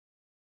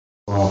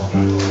See,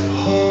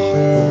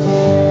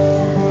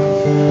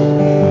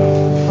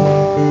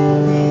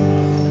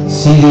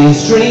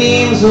 these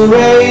dreams will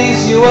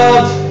raise you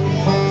up,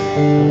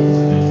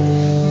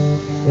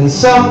 and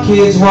some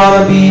kids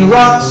want to be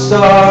rock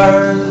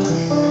stars,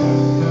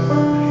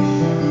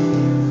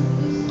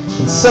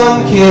 and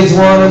some kids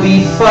want to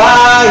be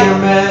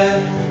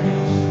firemen.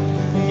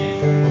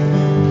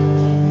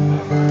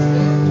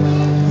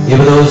 Yeah,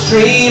 but those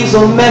dreams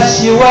will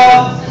mess you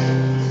up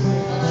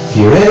if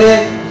you're in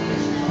it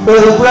for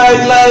the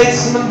bright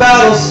lights and the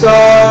battle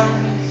scars.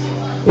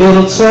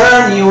 It'll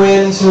turn you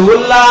into a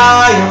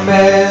liar,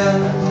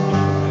 man.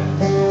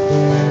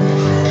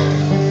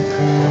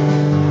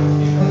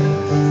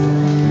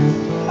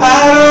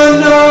 I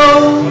don't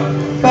know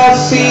if I've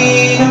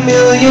seen a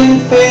million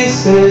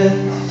faces.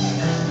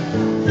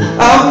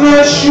 I'm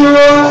not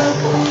sure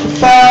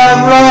if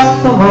I've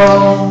rocked them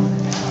all.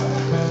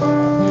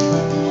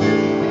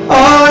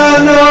 All I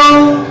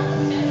know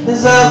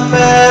is I've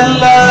met a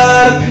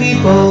lot of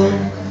people.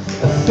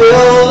 I've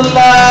filled a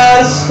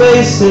lot of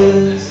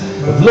spaces.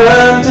 I've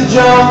learned to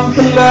jump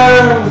and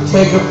learn to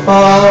take a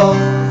fall.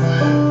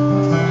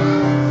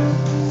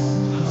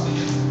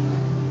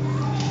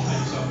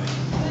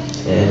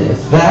 And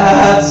if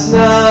that's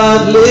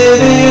not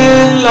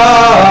living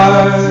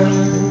large,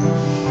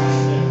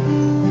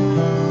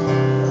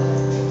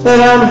 then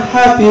I'm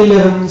happy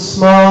living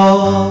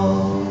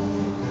small.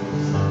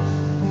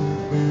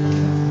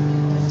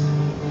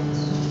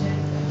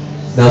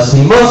 Now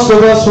see, most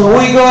of us, when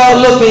we go out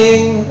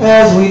looking,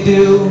 as we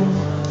do,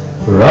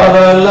 for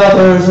other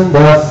lovers and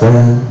our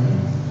friends,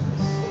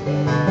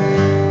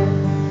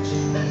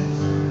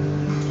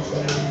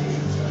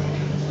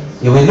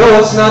 yeah, we know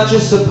it's not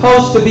just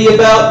supposed to be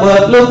about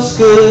what looks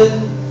good.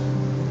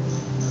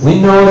 We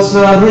know it's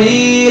not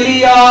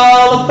really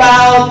all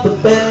about the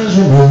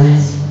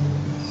Benjamins.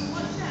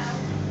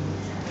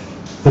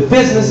 But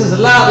business is a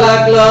lot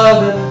like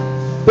love, and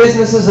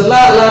business is a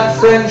lot like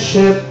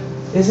friendship,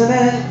 isn't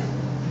it?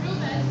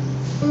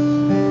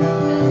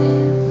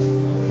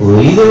 Well,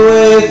 either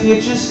way, if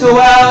you just go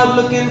out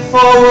looking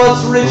for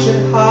what's rich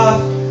and hot,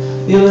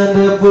 you'll end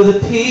up with a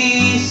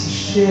piece of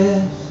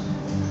shit.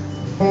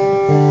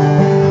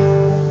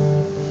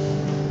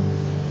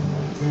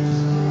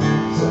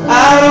 So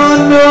I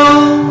don't know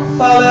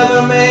if I'll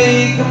ever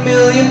make $1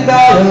 million,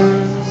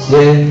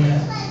 yeah.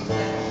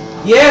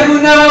 Yeah, who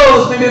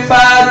knows, maybe if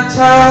I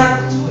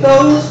return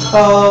those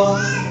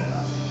calls.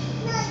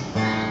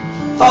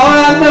 All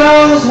I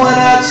know is when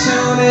I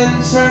tune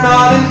in, turn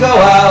on and go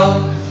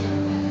out,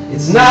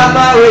 it's not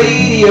my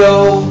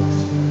radio,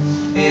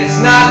 and it's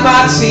not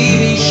my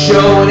TV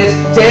show, and it's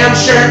damn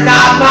sure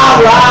not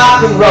my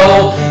rock and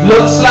roll.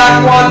 Looks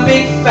like one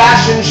big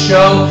fashion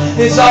show.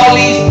 It's all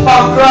these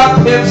punk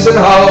rock pimps and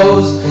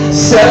hoes,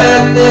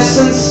 selling this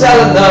and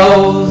selling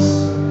those.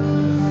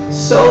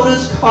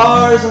 Sodas,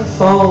 cars, and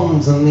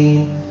phones. I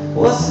mean,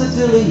 what's the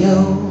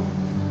dealio?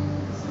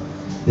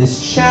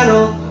 This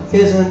channel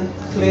isn't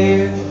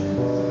clear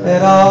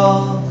at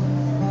all.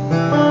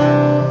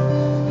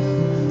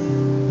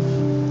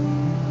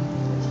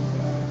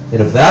 And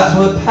if that's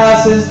what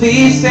passes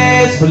these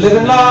days for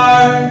living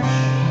large,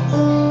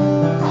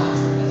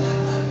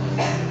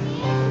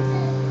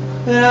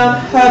 then I'm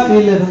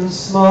happy living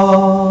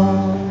small.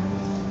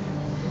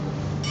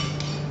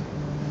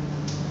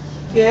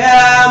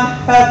 Yeah, I'm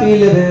happy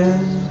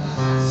living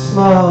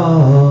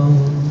small.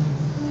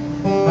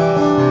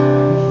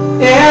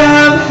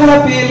 Yeah, I'm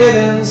happy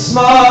living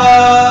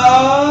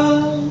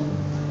small.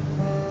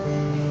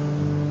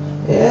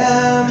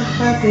 Yeah, I'm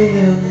happy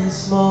living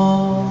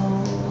small.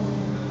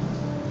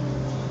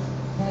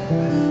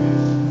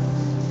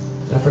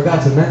 I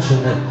forgot to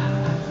mention that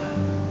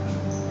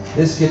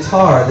this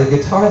guitar, the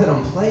guitar that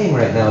I'm playing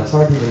right now, it's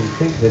hard to even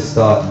think this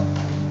thought,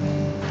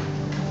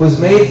 was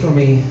made for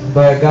me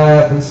by a guy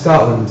up in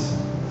Scotland.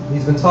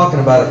 He's been talking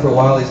about it for a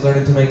while. He's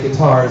learning to make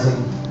guitars,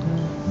 and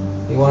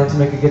he wanted to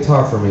make a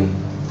guitar for me.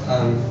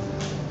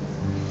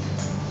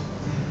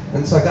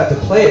 And so I got to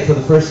play it for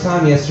the first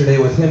time yesterday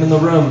with him in the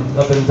room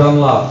up in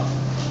Dunlop,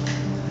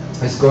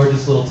 this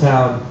gorgeous little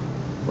town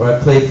where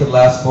I've played for the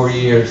last 4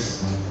 years.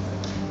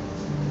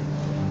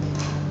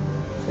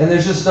 And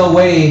there's just no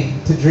way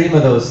to dream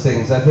of those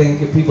things. I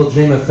think if people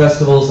dream of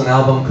festivals and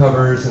album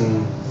covers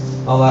and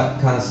all that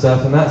kind of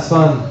stuff, and that's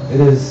fun, it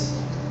is.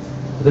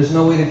 But there's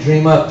no way to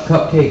dream up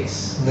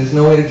cupcakes, and there's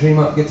no way to dream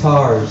up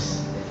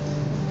guitars.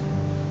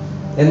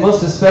 And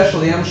most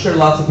especially, I'm sure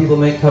lots of people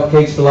make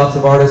cupcakes for lots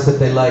of artists that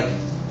they like,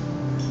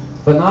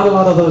 but not a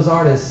lot of those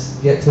artists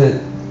get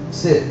to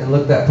sit and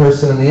look that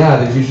person in the eye.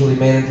 There's usually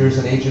managers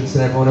and agents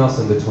and everyone else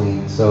in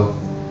between, so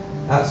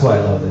that's why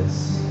I love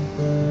this.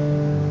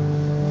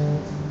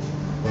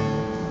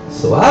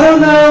 So I don't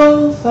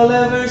know if I'll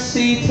ever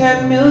see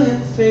 10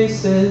 million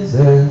faces,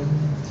 and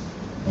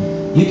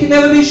you can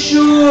never be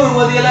sure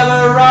whether you'll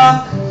ever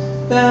rock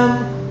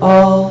them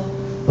all,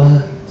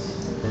 but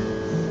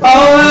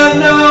all I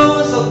know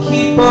is I'll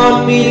keep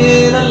on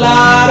meeting a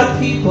lot of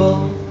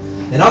people,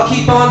 and I'll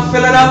keep on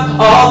filling up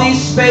all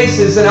these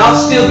spaces, and I'll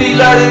still be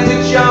learning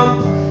to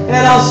jump, and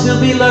I'll I'll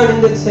still be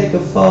learning to take a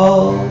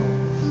fall.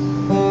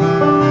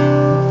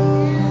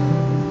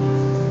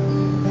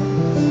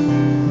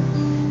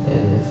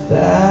 And if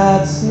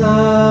that's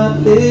not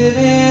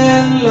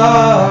living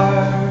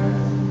large,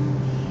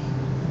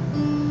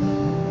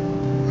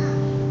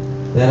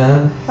 then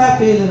I'm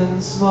happy living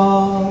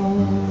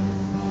small.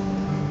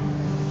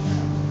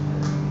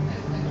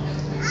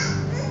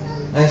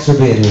 Thanks for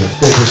being here. It's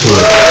great to see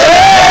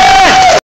you.